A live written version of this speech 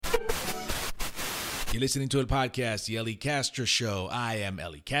You're listening to a podcast, The Ellie Castro Show. I am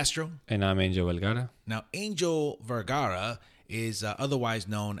Ellie Castro. And I'm Angel Vergara. Now, Angel Vergara is otherwise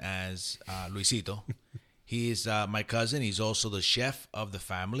known as Luisito. He is my cousin. He's also the chef of the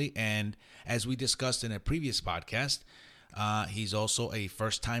family. And as we discussed in a previous podcast, he's also a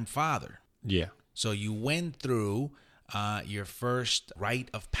first-time father. Yeah. So you went through your first rite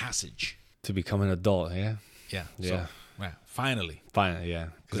of passage. To become an adult, yeah? Yeah. Yeah. So, finally. Finally, yeah.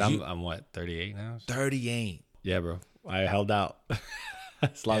 Because I'm what, 38 now? 38. Yeah, bro. I held out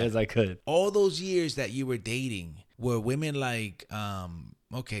as long as I could. All those years that you were dating, were women like,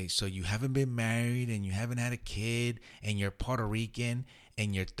 okay, so you haven't been married and you haven't had a kid and you're Puerto Rican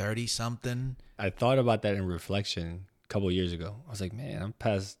and you're 30-something? I thought about that in reflection a couple of years ago. I was like, man, I'm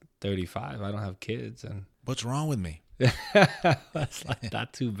past 35. I don't have kids. And what's wrong with me? that's like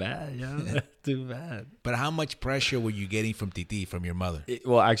not too bad, yo. Not too bad. But how much pressure were you getting from Titi, from your mother?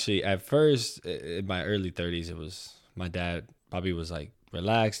 Well, actually, at first, in my early 30s, it was my dad. Bobby was like,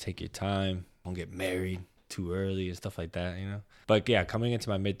 relax, take your time. Don't get married too early and stuff like that, you know? But yeah, coming into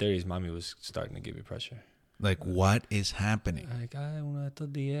my mid-30s, mommy was starting to give me pressure. Like, what is happening? Like, uno de estos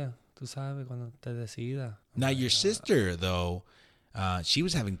días, tú sabes, cuando te decida. Now, your sister, though, she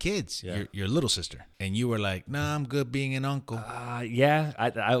was having kids, Yeah. your little sister. And you were like, nah, I'm good being an uncle. Yeah,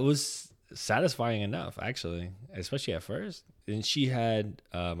 I was satisfying enough, actually, especially at first. And she had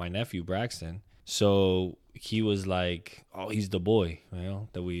my nephew, Braxton. So he was like, oh, he's the boy, you know,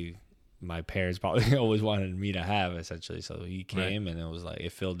 that my parents probably always wanted me to have, essentially. So he came, and it was like,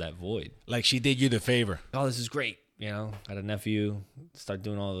 it filled that void. Like she did you the favor. Oh, this is great. You know, had a nephew, start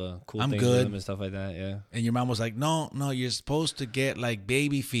doing all the cool I'm things good. with him and stuff like that, yeah. And your mom was like, no, you're supposed to get like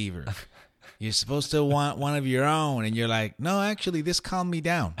baby fever. You're supposed to want one of your own. And you're like, no, actually, this calmed me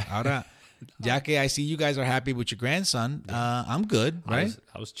down. Ahora, ya que I see you guys are happy with your grandson, I'm good, right?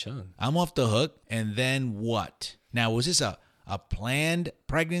 I was chilling. I'm off the hook. And then what? Now, was this a planned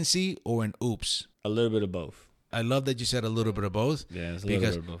pregnancy or an oops? A little bit of both. I love that you said a little bit of both. Yeah, it's a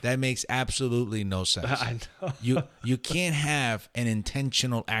because little bit of both. that makes absolutely no sense. I know. You can't have an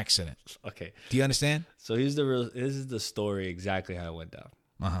intentional accident. Okay. Do you understand? So this is the story exactly how it went down.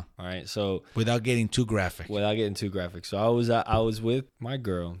 Uh-huh. All right. So Without getting too graphic. without getting too graphic. So I was with my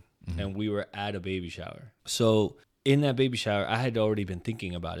girl, and we were at a baby shower. So in that baby shower, I had already been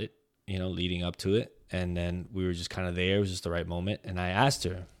thinking about it, you know, leading up to it. And then we were just kind of there. It was just the right moment. And I asked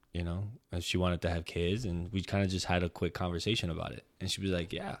her, you know, if she wanted to have kids, and we kind of just had a quick conversation about it. And she was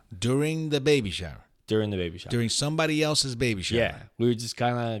like, yeah. During the baby shower. During the baby shower. During somebody else's baby shower. Yeah. We were just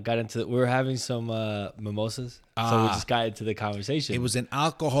kind of got into we were having some mimosas. So we just got into the conversation. It was an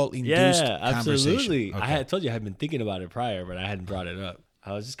alcohol-induced absolutely. conversation. Okay. I had told you I had been thinking about it prior, but I hadn't brought it up.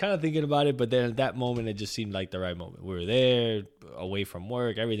 I was just kind of thinking about it, but then at that moment, it just seemed like the right moment. We were there, away from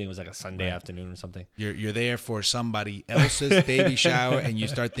work. Everything was like a Sunday afternoon or something. You're there for somebody else's baby shower, and you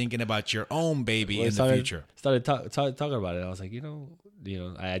start thinking about your own baby in the future. Started talking about it. I was like, you know,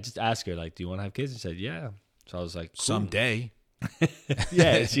 I just asked her, like, do you want to have kids? And she said, yeah. So I was like, cool. Someday.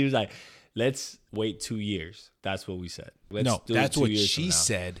 Yeah. And she was like, let's wait 2 years. That's what we said. That's what she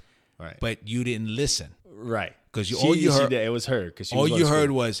said. Right. But you didn't listen. Right. Because all you heard, it was her. all you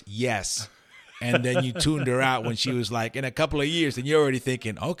heard was yes. And then you tuned her out when she was like, in a couple of years, and you're already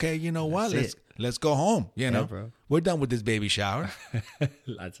thinking, okay, you know what? Let's go home. You know, bro. We're done with this baby shower.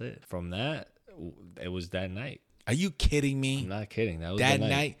 That's it. From that, it was that night. Are you kidding me? I'm not kidding. That was that the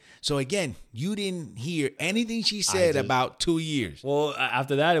night. So again, you didn't hear anything she said about 2 years. Well,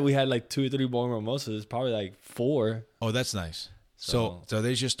 after that, we had like 2 or 3 more mimosas. Probably like 4. Oh, that's nice. So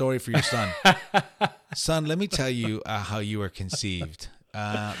there's your story for your son. Son, let me tell you how you were conceived.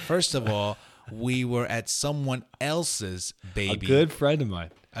 First of all, we were at someone else's baby. A good friend of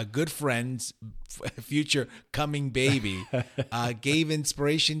mine. A good friend's future coming baby gave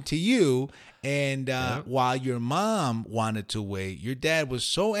inspiration to you. And while your mom wanted to wait, your dad was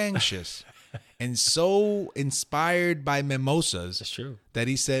so anxious and so inspired by mimosas. That's true. That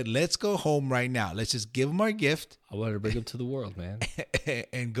he said, let's go home right now. Let's just give him our gift. I wanted to bring him to the world, man.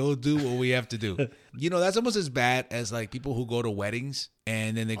 And go do what we have to do. You know, that's almost as bad as like people who go to weddings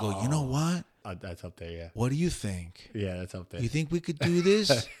and then they go, you know what? That's up there, yeah. What do you think? Yeah, that's up there. You think we could do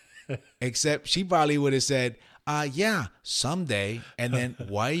this? Except she probably would have said, yeah, someday. And then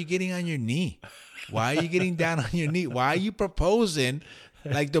why are you getting on your knee? Why are you getting down on your knee? Why are you proposing?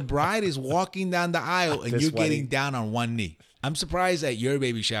 Like the bride is walking down the aisle and you're getting down on one knee. I'm surprised at your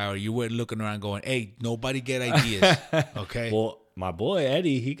baby shower you weren't looking around going, hey, nobody get ideas. Okay. Well, my boy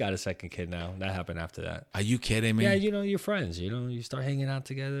Eddie, he got a second kid now. That happened after that. Are you kidding me? Yeah, you know, you're friends. You know, you start hanging out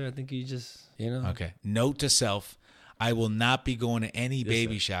together. I think you just, you know. Okay. Note to self, I will not be going to any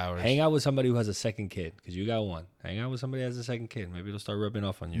baby Listen, showers. Hang out with somebody who has a second kid, because you got one. Hang out with somebody who has a second kid. Maybe it'll start rubbing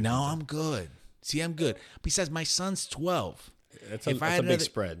off on you. No, I'm good. See, I'm good. Besides, my son's 12. That's If I a had big another-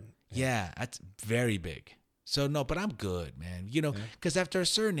 spread. Yeah, that's very big. So no, but I'm good, man. You know, because after a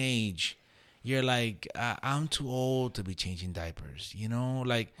certain age, you're like, I'm too old to be changing diapers. You know,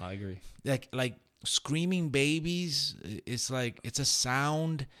 like I agree. like screaming babies. It's like it's a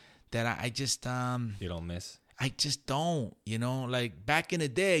sound that I just You don't miss. I just don't. You know, like back in the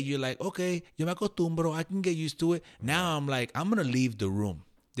day, you're like, okay, yo me acostumbro, I can get used to it. Now I'm like, I'm gonna leave the room.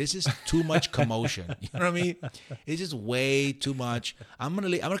 This is too much commotion. You know what I mean? It's just way too much. I'm gonna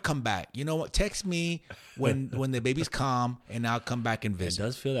leave, I'm gonna come back. You know what? Text me when the baby's calm, and I'll come back and It visit.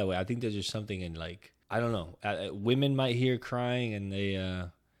 does feel that way. I think there's just something in, like, I don't know. Women might hear crying and they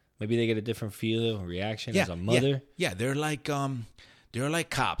maybe they get a different feel or reaction as a mother. Yeah, they're like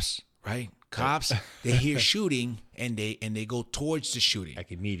cops, right? Cops, they hear shooting and they go towards the shooting.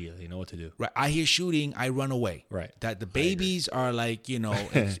 Like immediately, you know what to do. Right. I hear shooting, I run away. Right. That the babies are like, you know,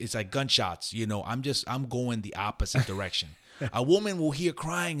 it's like gunshots. You know, I'm going the opposite direction. A woman will hear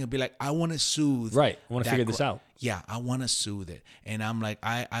crying and be like, I want to soothe. Right. I want to that figure this out. Yeah, I want to soothe it. And I'm like,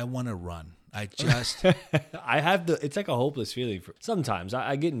 I want to run. I just, I have it's like a hopeless feeling. Sometimes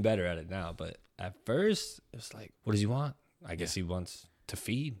I'm getting better at it now, but at first it's like, what does he want? I guess he wants to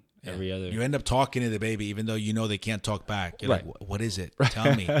feed every other. you end up talking to the baby, even though you know they can't talk back. You're Right. like, what is it?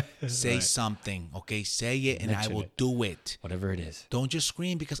 Tell me. Say something. Okay, say it and Mention I will it. do it. Whatever it is. Don't just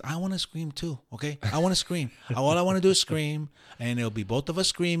scream because I want to scream too, okay? I want to scream. All I want to do is scream, and it'll be both of us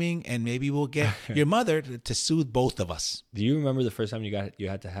screaming, and maybe we'll get your mother to soothe both of us. Do you remember the first time you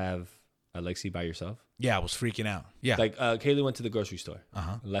had to have Alexi by yourself? Yeah, I was freaking out. Yeah. Like Kaylee went to the grocery store,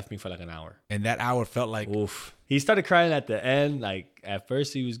 left me for like an hour. And that hour felt like, Oof. He started crying at the end. Like at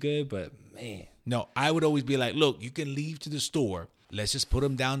first he was good, but man. no, I would always be like, look, you can leave to the store. Let's just put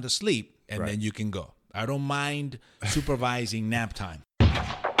him down to sleep, and Right. then you can go. I don't mind supervising nap time.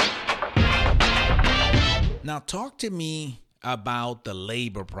 Now, talk to me about the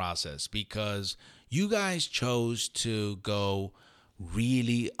labor process, because you guys chose to go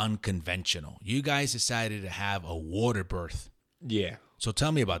really unconventional. You guys decided to have a water birth. Yeah. So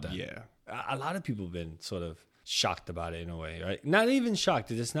tell me about that. Yeah. A lot of people have been sort of shocked about it in a way, right? Not even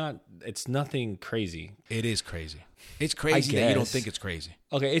shocked. It's nothing crazy. It is crazy. It's crazy that you don't guess. think it's crazy.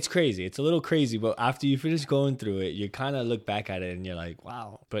 Okay, it's crazy. It's a little crazy, but after you finish going through it, you kind of look back at it and you're like,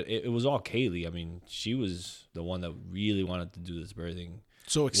 wow. But it was all Kaylee. I mean, she was the one that really wanted to do this birthing,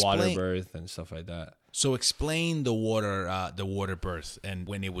 So water explain, birth and stuff like that. so explain the water birth, and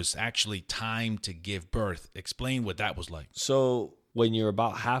when it was actually time to give birth, explain what that was like. So when you're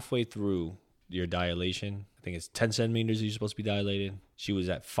about halfway through your dilation, I think it's 10 centimeters you're supposed to be dilated. She was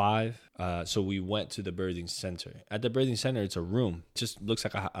at 5. So we went to the birthing center. At the birthing center, it's a room. It just looks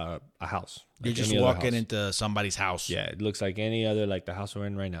like a house. You're Like just any other walking house. into somebody's house. Yeah, it looks like any other, like the house we're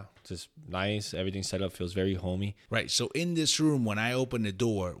in right now. Just nice. Everything set up feels very homey. Right. So in this room, when I open the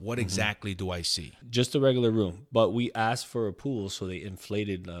door, what exactly do I see? Just a regular room. But we asked for a pool, so they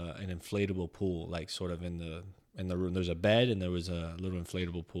inflated an inflatable pool, like sort of in the room. There's a bed and there was a little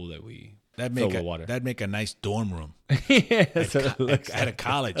inflatable pool that we That'd filled make with water. that'd make a nice dorm room Yeah, that's what it looks at a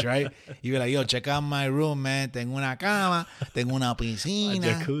college, right? You'd be like, yo, check out my room, man. Tengo una cama, tengo una piscina,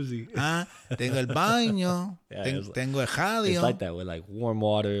 jacuzzi. tengo el baño, Yeah, tengo el It's jardín. like that with like warm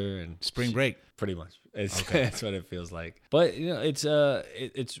water and Spring break. pretty much. It's that's what it feels like. But you know,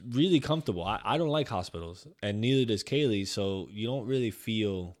 it's really comfortable. I don't like hospitals, and neither does Kaylee. So you don't really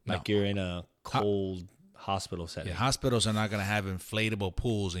feel like you're in a cold hospital setting. Yeah, hospitals are not going to have inflatable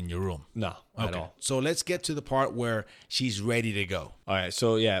pools in your room. No, at all. So let's get to the part where she's ready to go. All right,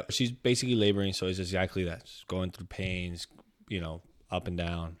 so yeah, she's basically laboring, so it's exactly that. She's going through pains, you know, up and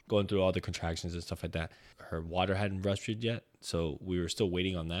down, going through all the contractions and stuff like that. Her water hadn't ruptured yet, so we were still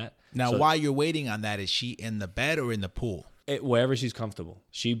waiting on that. Now, So while you're waiting on that, is she in the bed or in the pool? wherever she's comfortable.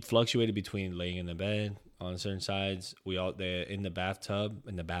 She fluctuated between laying in the bed on certain sides. In the bathtub,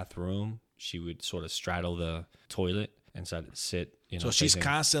 in the bathroom, she would sort of straddle the toilet and sit. You know, So she's facing-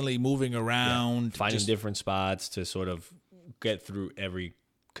 constantly moving around, finding just- different spots to sort of get through every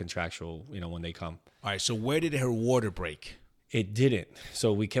contractual, you know, when they come. All right. So where did her water break? It didn't.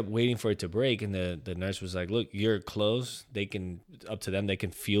 So we kept waiting for it to break, and the nurse was like, look, you're close. They can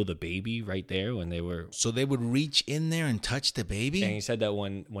feel the baby right there when they were. So they would reach in there and touch the baby? And he said that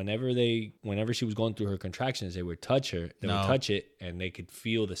whenever she was going through her contractions, they would touch her, they would touch it, and they could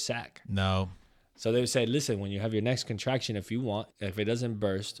feel the sac. No. So they said, listen, when you have your next contraction, if you want, if it doesn't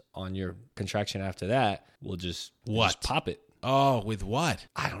burst on your contraction after that, we'll just pop it. Oh, with what?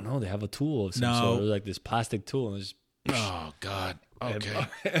 I don't know. They have a tool of some No. sort. It was like this plastic tool, and just Oh God. Okay.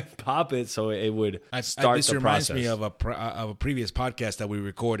 and pop it so it would start this the reminds process. me of a previous podcast that we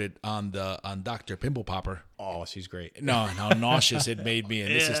recorded on Dr. Pimple Popper. Oh, she's great. No, and how nauseous it made me, and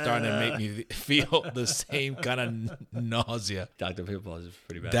this is starting to make me feel the same kind of nausea. Dr. Pimple is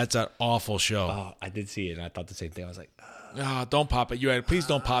pretty bad. That's an awful show. Oh, I did see it, and I thought the same thing. I was like, Oh, don't pop it. You had, please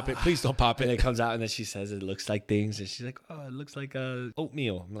don't pop it. Please don't pop and it. it comes out, and then she says it looks like things, and she's like, oh, it looks like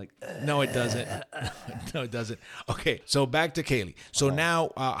oatmeal. I'm like, No, it doesn't. No, it doesn't. Okay, so back to Kaylee. So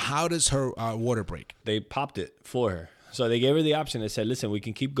now, how does her water break? they popped it for her. So they gave her the option. They said, listen, we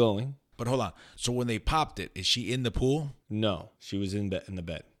can keep going. But hold on. So when they popped it, is she in the pool? No, she was in the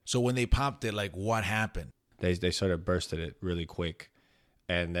bed. So when they popped it, like what happened? They sort of bursted it really quick.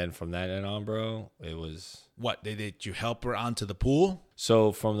 And then from that end on, bro, it was... What, did you help her onto the pool?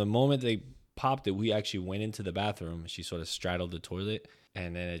 So from the moment they popped it, we actually went into the bathroom. She sort of straddled the toilet.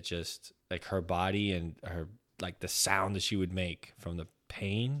 And then it just, like her body and her, like the sound that she would make from the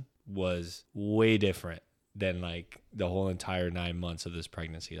pain was way different than like the whole entire 9 months of this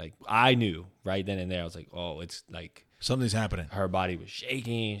pregnancy. Like I knew right then and there, I was like, oh, it's like Something's happening. her body was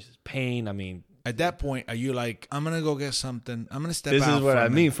shaking, just pain. I mean, At that point, are you like, I'm going to go get something. I'm going to step this out. is what for a I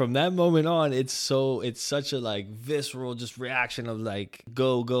minute. mean. From that moment on, it's such a like visceral just reaction of like,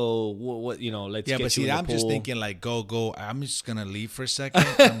 go, what you know, let's Yeah, get but you see, in the I'm just pool. thinking like, go. I'm just going to leave for a second.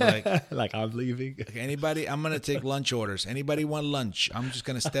 I'm like, Like I'm leaving. anybody, I'm going to take lunch orders. Anybody want lunch? I'm just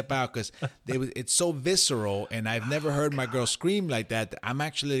going to step out because it's so visceral. And I've never heard my girl scream like that. I'm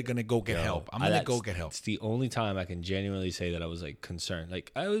actually going to go get help. I'm going to go get help. It's the only time I can genuinely say that I was like concerned.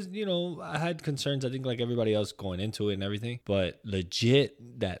 Like I was, you know, I had concerns. I think like everybody else going into it and everything, but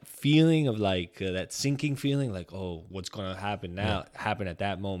legit that feeling of like that sinking feeling, like oh, what's going to happen now? Happened at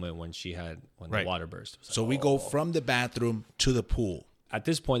that moment when Right. the water burst. It was So we go from the bathroom to the pool. at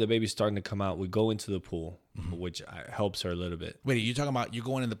this point, the baby's starting to come out. We go into the pool, Mm-hmm. which helps her a little bit. Wait, you talking about you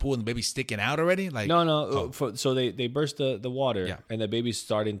going in the pool and the baby's sticking out already? Like No. So they burst the water, Yeah. and the baby's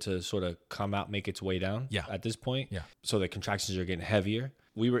starting to sort of come out, make its way down. Yeah. At this point, Yeah. So the contractions are getting heavier.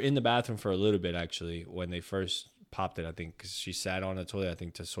 We were in the bathroom for a little bit actually when they first popped it. I think because she sat on the toilet, I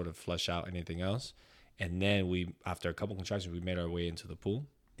think to sort of flush out anything else, and then after a couple contractions, we made our way into the pool.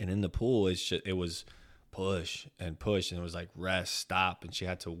 And in the pool, it was push, and it was like rest, stop, and she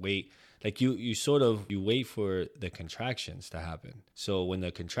had to wait. Like you wait for the contractions to happen. So when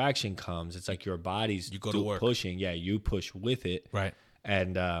the contraction comes, it's like your body's You go to work. pushing. Yeah, you push with it. Right.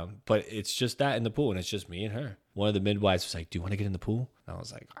 And but it's just that in the pool, and it's just me and her. One of the midwives was like, "Do you want to get in the pool?" And I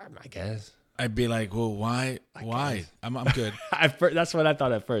was like, "I guess." I'd be like, well, why? Why? I'm good. That's what I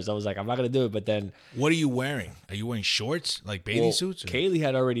thought at first. I was like, "I'm not gonna do it." But then, What are you wearing? Are you wearing shorts, like bathing suits? or- Kaylee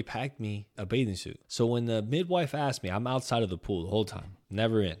had already packed me a bathing suit. So when the midwife asked me, I'm outside of the pool the whole time,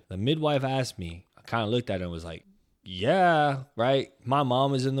 never in. The midwife asked me, I kind of looked at her and was like, "Yeah, right." My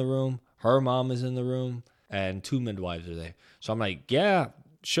mom is in the room. Her mom is in the room. And 2 midwives are there. So I'm like, yeah,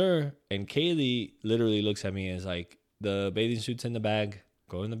 sure. And Kaylee literally looks at me and is like, the bathing suit's in the bag.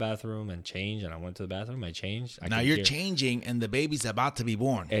 Go in the bathroom and change. And I went to the bathroom. I changed. Now you're changing, and the baby's about to be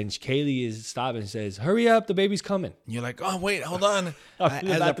born. And Kaylee is stopping and says, "Hurry up, the baby's coming." And you're like, oh, wait, hold on. I'm in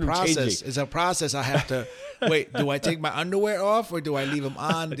the As a bathroom process, changing. as a process, I have to wait. Do I take my underwear off or do I leave them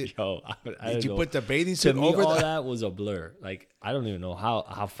on? Did Yo, I you don't know. put the bathing To suit me, over all the? that was a blur. Like, I don't even know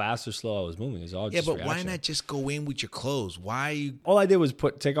how fast or slow I was moving. It's all Yeah, just but why reaction. not just go in with your clothes? Why are you? All I did was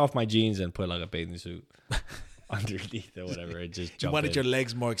take off my jeans and put like a bathing suit underneath or whatever. It just You jumped wanted in. your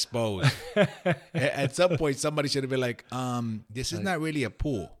legs more exposed. At some point, somebody should have been like, this is not really a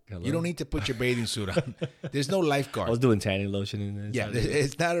pool. You don't need to put your bathing suit on. There's no I lifeguard. was doing tanning lotion in there. Yeah,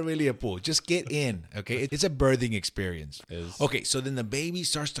 it's not really a pool. Just get in, okay? It's a birthing experience. Okay, so then the baby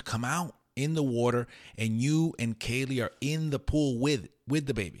starts to come out in the water, and you and Kaylee are in the pool with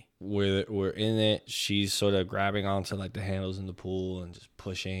the baby. We're in it. She's sort of grabbing onto like the handles in the pool and just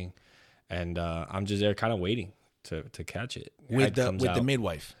pushing, and I'm just there kind of waiting to catch it. With Head comes the out.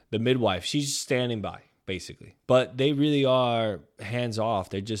 midwife. The midwife, she's standing by basically, but they really are hands off.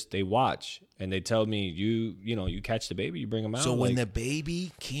 They watch and they tell me, you catch the baby, you bring him out. So when the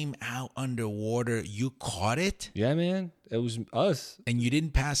baby came out underwater, you caught it yeah, man, it was us. and you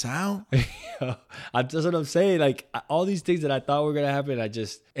didn't pass out? That's what I'm saying. Like all these things that I thought were gonna happen,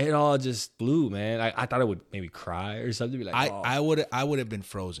 it all just blew, man. I thought I would maybe cry or something. Be like, I would have been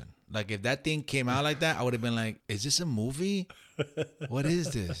frozen. Like if that thing came out like that, I would have been like, is this a movie? What is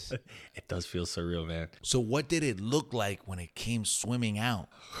this? It does feel surreal, man. So what did it look like when it came swimming out?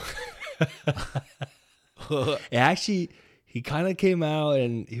 It actually, he kind of came out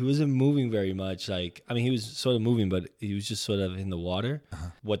and he wasn't moving very much. Like, I mean, he was sort of moving, but he was just sort of in the water.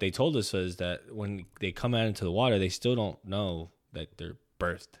 What they told us was that when they come out into the water, they still don't know that they're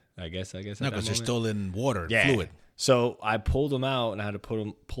birthed. I guess. No, because they're still in water, fluid. So I pulled him out, and I had to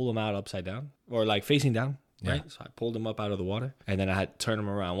pull him out upside down or like facing down, right? So I pulled him up out of the water, and then I had to turn him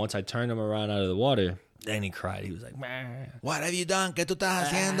around. Once I turned him around out of the water, then he cried. He was like, "Man, what have you done? ¿Qué tú estás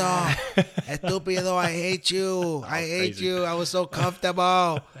haciendo? Estúpido, I hate you. I hate you. I was so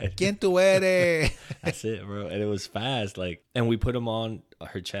comfortable. ¿Quién tú eres?" That's it, bro. And it was fast. Like, and we put him on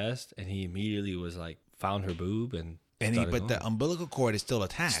her chest, and he immediately was like, found her boob, but the umbilical cord is still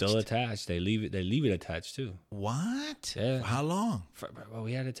attached. Still attached. They leave it attached too. What? Yeah. For how long? Well,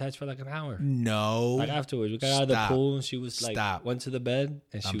 we had it attached for like an hour. No. Like afterwards, we got out of the pool and she was like, went to the bed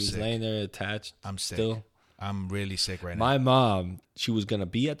and she was sick. laying there attached. I'm sick. Still. I'm really sick right now. My mom, she was going to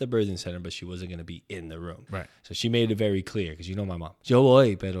be at the birthing center, but she wasn't going to be in the room. Right. So she made it very clear, because you know my mom. Yo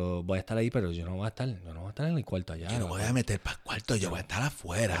voy, pero voy a estar ahí, pero yo no voy a estar en el cuarto allá. Yo no voy a meter para el cuarto, yo voy a estar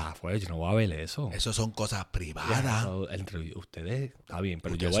afuera. Afuera, yo no voy a ver eso. Eso son cosas privadas. Entre ustedes, está bien,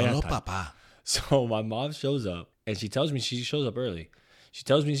 pero Ustedes yo voy a son los estar. papás. So my mom shows up, and she tells me she shows up early. She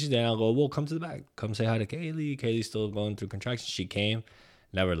tells me she's there, and I'll go, well, come to the back. Come say hi to Kaylee. Kaylee's still going through contractions. She came.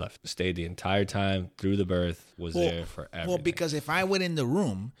 Never left. Stayed the entire time through the birth. Was there forever. Well, because if I went in the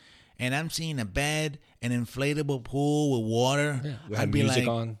room and I'm seeing a bed, an inflatable pool with water, we had music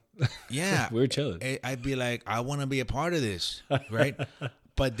on. Yeah, we were chilling. I'd be like, I want to be a part of this, right?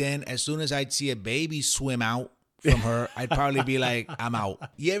 But then as soon as I'd see a baby swim out from her, I'd probably be like, I'm out.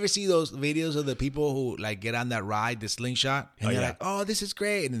 You ever see those videos of the people who like get on that ride, the slingshot, and they're like, oh, this is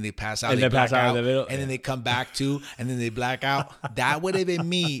great, and then they pass out, and they pass out in the middle, and then they come back too, and then they black out. That would have been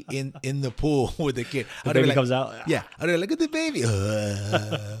me in the pool with the kid. The baby comes out. Yeah, I'd be like, look at the baby,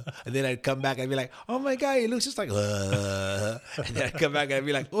 and then I'd come back, I'd be like, oh my god, he looks just like, and then I'd come back, and I'd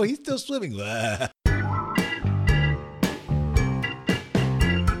be like, oh, he's still swimming.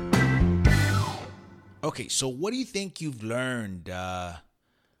 Okay, so what do you think you've learned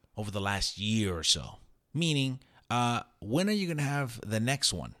over the last year or so? Meaning, when are you going to have the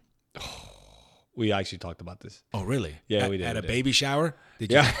next one? We actually talked about this. Oh, really? Yeah, we did. At a baby shower?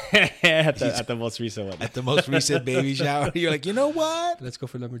 Did you? Yeah, at the most recent one. At the most recent baby shower? You're like, you know what? Let's go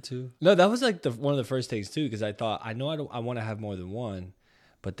for number 2. No, that was like one of the first things, too, because I thought, I want to have more than one.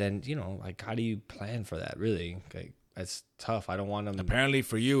 But then, like, how do you plan for that, really? Like, that's tough. I don't want them. Apparently,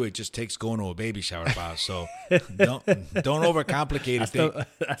 for you, it just takes going to a baby shower, Bob. So don't overcomplicate it.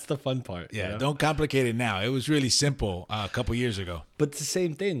 That's the fun part. Yeah, don't complicate it now. It was really simple a couple years ago. But it's the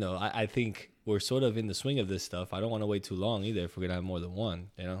same thing, though. I think we're sort of in the swing of this stuff. I don't want to wait too long either if we're gonna have more than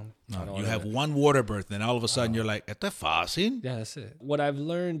one. No, you have one water birth, and all of a sudden you're like, "Esto es fácil." Yeah, that's it. What I've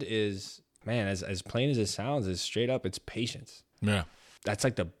learned is, man, as plain as it sounds, is straight up, it's patience. Yeah, that's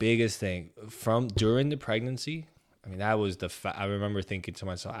like the biggest thing during the pregnancy. I mean, that was I remember thinking to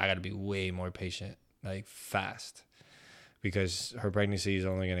myself, I got to be way more patient, like fast, because her pregnancy is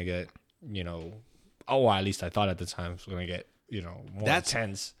only going to get, at least I thought at the time it was going to get, more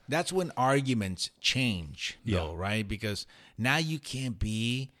intense. That's when arguments change, though, right? Because now you can't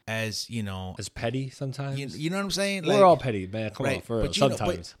be as petty sometimes. You know what I'm saying? We're all petty, man. Come on, for real.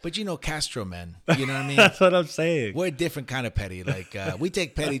 Sometimes. But Castro men. You know what I mean? That's what I'm saying. We're a different kind of petty. Like we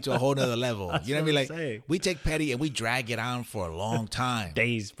take petty to a whole nother level. You know what I mean? Like we take petty and we drag it on for a long time.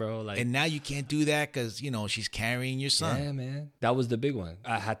 Days, bro. And now you can't do that because she's carrying your son. Yeah, man. That was the big one.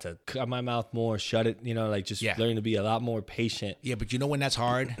 I had to cut my mouth more, shut it. Learn to be a lot more patient. Yeah, but you know when that's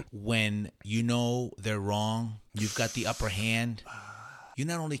hard? When they're wrong, you've got the upper hand. You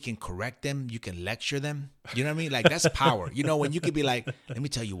not only can correct them, you can lecture them. You know what I mean? Like, that's power. When you could be like, let me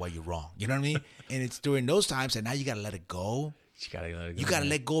tell you why you're wrong. You know what I mean? And it's during those times that now you got to let it go. You got to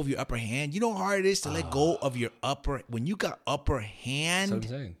let go of your upper hand. You know how hard it is to let go of your when you got upper hand. That's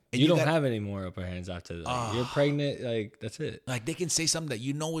what I'm saying. You don't have any more upper hands after that. You're pregnant, like, that's it. Like, they can say something that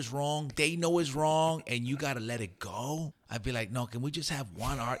is wrong, they know is wrong, and you got to let it go. I'd be like, no, can we just have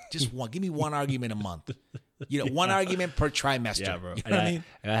one? Give me one argument a month. One argument per trimester. Yeah, bro. You know what I mean?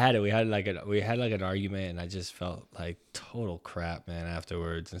 And I had it. We had like an argument, and I just felt like total crap, man,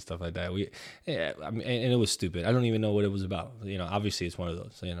 afterwards and stuff like that. And it was stupid. I don't even know what it was about. Obviously it's one of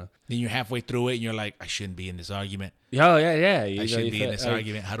those. Then you're halfway through it, and you're like, I shouldn't be in this argument. Oh yeah. I shouldn't be in this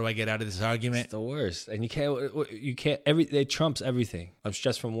argument. How do I get out of this argument? It's the worst, and you can't. It trumps everything. I'm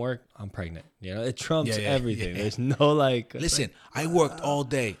stressed from work. I'm pregnant. It trumps everything. Yeah. There's no like. Listen, I worked all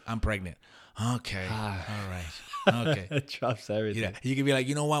day. I'm pregnant. Okay. All right. Okay. It trumps everything. You can be like,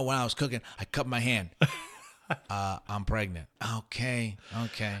 you know what? When I was cooking, I cut my hand. I'm pregnant. Okay.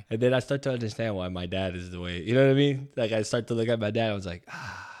 And then I start to understand why my dad is the way. You know what I mean? Like I start to look at my dad. I was like,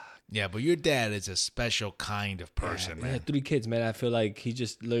 Yeah, but your dad is a special kind of person, we man. had 3 kids, man. I feel like he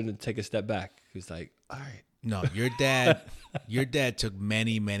just learned to take a step back. He's like, all right. No, your dad took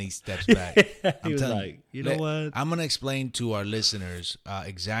many, many steps back. He was telling like, you know what? I'm gonna explain to our listeners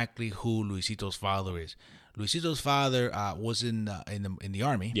exactly who Luisito's father is. Luisito's father was in the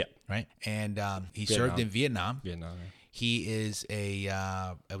army, Yeah. right, and he served in Vietnam. Vietnam. He is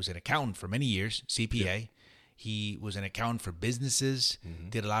was an accountant for many years, CPA. He was an accountant for businesses,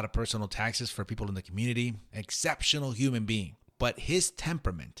 did a lot of personal taxes for people in the community. Exceptional human being, but his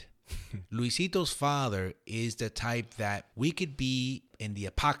temperament. Luisito's father is the type that we could be in the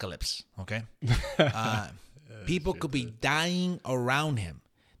apocalypse, okay? People could be dying around him.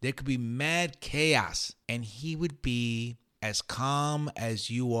 There could be mad chaos, and he would be as calm as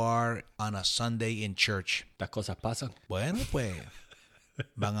you are on a Sunday in church. Las cosas pasan. Bueno, pues,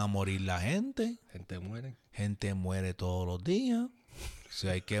 van a morir la gente. Gente muere. Gente muere todos los días. Si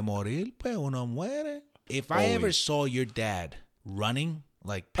hay que morir, pues uno muere. If I ever saw your dad running,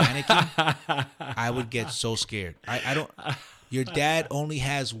 like panicking, I would get so scared. I don't. Your dad only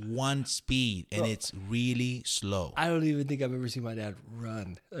has one speed, and it's really slow. I don't even think I've ever seen my dad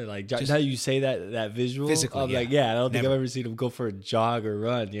run. Like just how you say that visual. Physically, I'm yeah. like, I don't think Never. I've ever seen him go for a jog or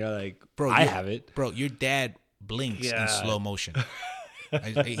run. You know, like Bro, I have it. Bro, your dad blinks in Yeah. slow motion.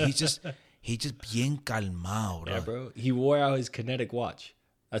 He's just bien calmado, bro. Yeah, bro. He wore out his kinetic watch.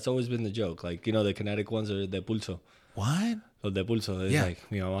 That's always been the joke. Like, you know, the kinetic ones are de pulso. What? Los de pulso. Es Yeah.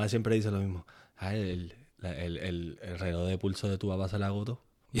 like, mi mamá siempre dice lo mismo. Ay, el reloj de pulso de tu papá se la agotó.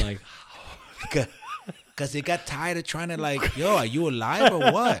 I'm like, Because they got tired of trying to like, yo, are you alive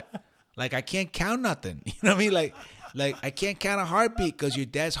or what? Like, I can't count nothing. You know what I mean? Like I can't count a heartbeat because your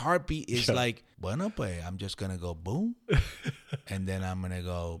dad's heartbeat is like, bueno, pues, I'm just going to go boom. And then I'm going to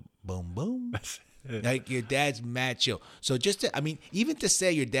go boom, boom. Like, your dad's mad chill. So even to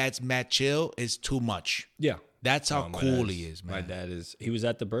say your dad's mad chill is too much. yeah. That's how My cool dad's- he is, man. My dad is. He was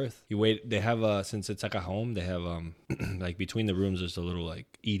at the birth. They have since it's like a home. They have like between the rooms. There's a little like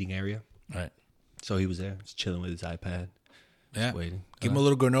eating area. Right. So he was there, just chilling with his iPad, Yeah. waiting. Give him a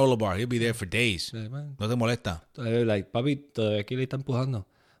little granola bar. He'll be there for days. Like, man, No te molesta. like, papi, todavía aquí le está empujando.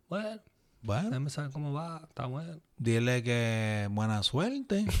 Bueno, Bueno, déjame saber cómo va. Está bueno. dile que buena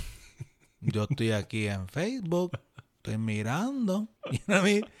suerte. Yo estoy aquí en Facebook. Estoy mirando. You know what I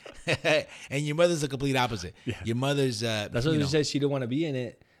mean? And your mother's the complete opposite. Yeah. Your mother's, That's what she said. She didn't want to be in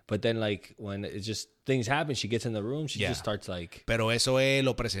it, but then like when it's just things happen, she gets in the room. She Yeah. just starts like, Pero eso es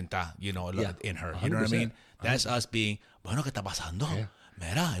lo presenta, you know, Yeah. in her. You know what I 100%. mean? That's us being, bueno, ¿qué está pasando? Yeah.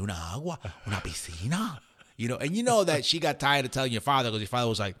 Mira, hay una agua, una piscina. You know, and you know that she got tired of telling your father because your father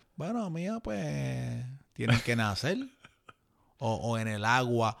was like, bueno, mía, pues, tienen que nacer. O en el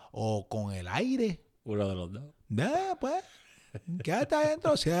agua, o con el aire. uno de los dos. Ya, pues, quédate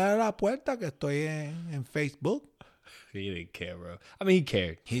adentro, cierra la puerta que estoy en Facebook. He didn't care, bro. I mean, he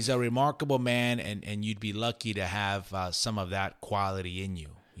cared. He's a remarkable man, and you'd be lucky to have some of that quality in you,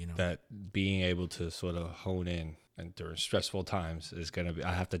 you know. That being able to sort of hone in and during stressful times is gonna be.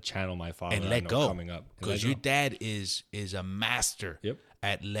 I have to channel my father And I let know go. coming up. And Because let your go. dad is a master Yep.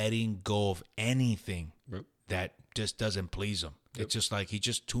 at letting go of anything Yep. that just doesn't please him. It's just like he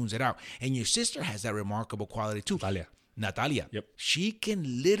just tunes it out. And your sister has that remarkable quality too. Natalia. Yep. She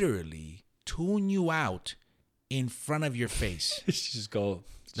can literally tune you out in front of your face. She just go.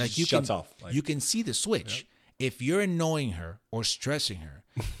 Like She shuts off. Like, you can see the switch. If you're annoying her or stressing her,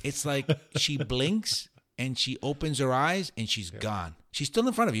 it's like she blinks and she opens her eyes and she's gone. She's still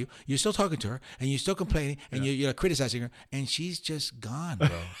in front of you. You're still talking to her and you're still complaining and you're criticizing her and she's just gone, bro.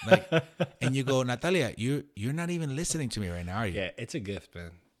 Like, and you go, Natalia, you're not even listening to me right now, are you? yeah, it's a gift,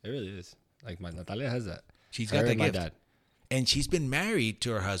 man. It really is. Like my Natalia has that. She's Her got that and my gift. dad. And she's been married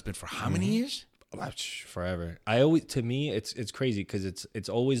to her husband for how many years? Forever. I always, to me, it's crazy because it's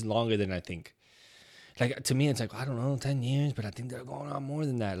always longer than I think. Like to me, it's like I don't know, 10 years, but I think they're going on more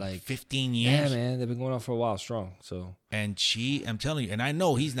than that. Like 15 yeah, years. man, they've been going on for a while, strong. So And I'm telling you, and I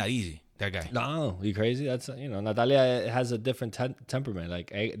know he's not easy, that guy. no, you crazy? That's Natalia has a different temperament.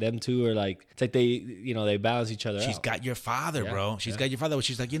 Like them two are like it's like they balance each other She's out. got your father, Yeah, bro. She's yeah. got your father.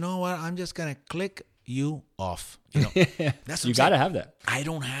 She's like, you know what? I'm just going to click you off. You know, that's what You I'm gotta saying. have that. I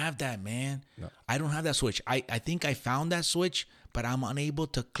don't have that, man. No. I don't have that switch. I think I found that switch, but I'm unable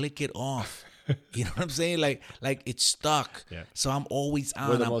to click it off. You know what I'm saying? Like it's stuck. Yeah. So I'm always on.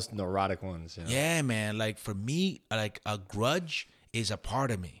 We're the I'm- most neurotic ones. You know? yeah, man. Like for me, like a grudge is a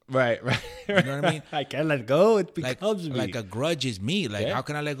part of me. Right. You know what I mean? I can't let go. It Like, becomes me. like a grudge is me. Like, Yeah. how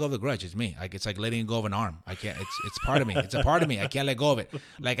can I let go of the grudge? It's me. Like, it's like letting go of an arm. I can't. It's part of me. It's a part of me. I can't let go of it.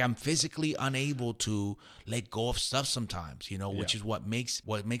 Like, I'm physically unable to let go of stuff sometimes. You know, which is what makes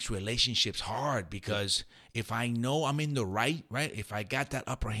relationships hard. Because if I know I'm in the right, if I got that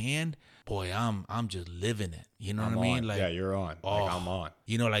upper hand, boy, I'm just living it. You know what I mean? On. Like, Yeah, you're on. Like, I'm on.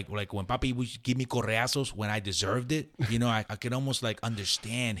 you know, like when Papi would give me correazos when I deserved it, you know, I could almost like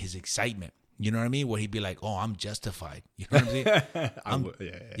understand his excitement. You know what I mean? Where he'd be like, "Oh, I'm justified." You know what I'm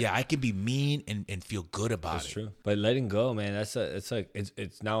saying? Yeah, I can be mean and feel good about That's it. true. But letting go, man,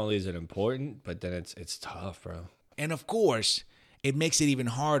 it's not only is it important, but then it's tough, bro. And of course, it makes it even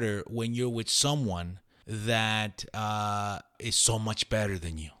harder when you're with someone that is so much better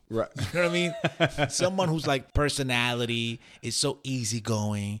than you. Right. You know what I mean? Someone who's like personality is so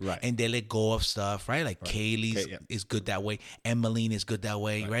easygoing, Right. and they let go of stuff, right? Like Kaylee's is good that way. Emmeline is good that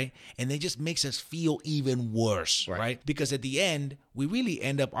way, right? And it just makes us feel even worse, right? Because at the end, we really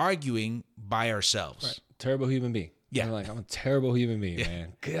end up arguing by ourselves. Right. Terrible human being. Yeah. I'm like, I'm a terrible human being,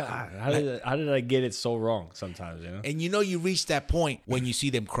 man. God, how did I get it so wrong sometimes, you know? And you know you reach that point when you see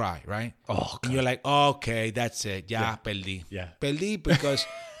them cry, right? Oh, and you're like, okay, that's it. Ya, perdí. Yeah. Perdí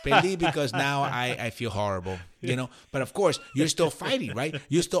because now I feel horrible, you know? But of course, you're still fighting, right?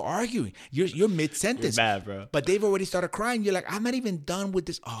 You're still arguing. You're mid-sentence. You're mad, bro. But they've already started crying. You're like, I'm not even done with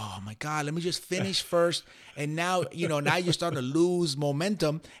this. Oh, my God. Let me just finish first. And now, you know, now you're starting to lose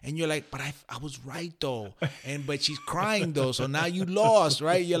momentum. And you're like, but I was right, though. But she's crying, though. So now you lost,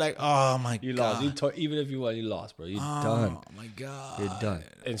 right? You're like, oh, my You God. lost. Even if you won, you lost, bro. You're done. Oh, my God. You're done.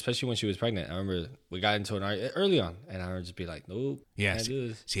 And especially when she was pregnant. I remember we got into an argument early on. And I would just be like, nope. Yeah, can't do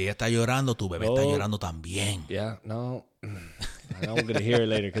this. si ella está llorando, tu bebé está llorando también. Yeah, no. I know I'm going to hear it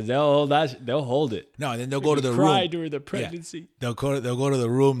later because they'll hold it. No, and then they'll go to the Cry room. during the pregnancy. Yeah. They'll go to the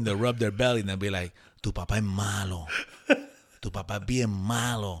room, they'll rub their belly, and they'll be like, tu papá es malo. Tu papá es bien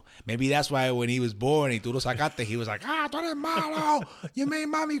malo. Maybe that's why when he was born y tú lo sacaste, he was like, tú eres malo. You made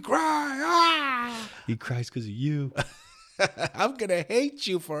mommy cry. Ah. He cries because of you. I'm going to hate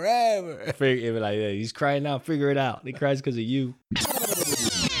you forever. It be like, yeah, he's crying now. Figure it out. He cries because of you.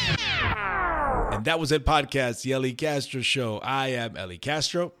 And that was it, podcast, The Ellie Castro Show. I am Ellie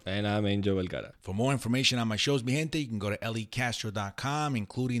Castro. And I'm Angel Vergara. For more information on my shows, mi gente, you can go to elliecastro.com,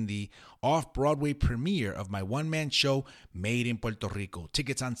 including the off-Broadway premiere of my one-man show, Made in Puerto Rico.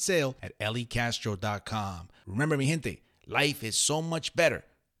 Tickets on sale at elliecastro.com. Remember, mi gente, life is so much better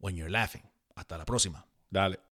when you're laughing. Hasta la próxima. Dale.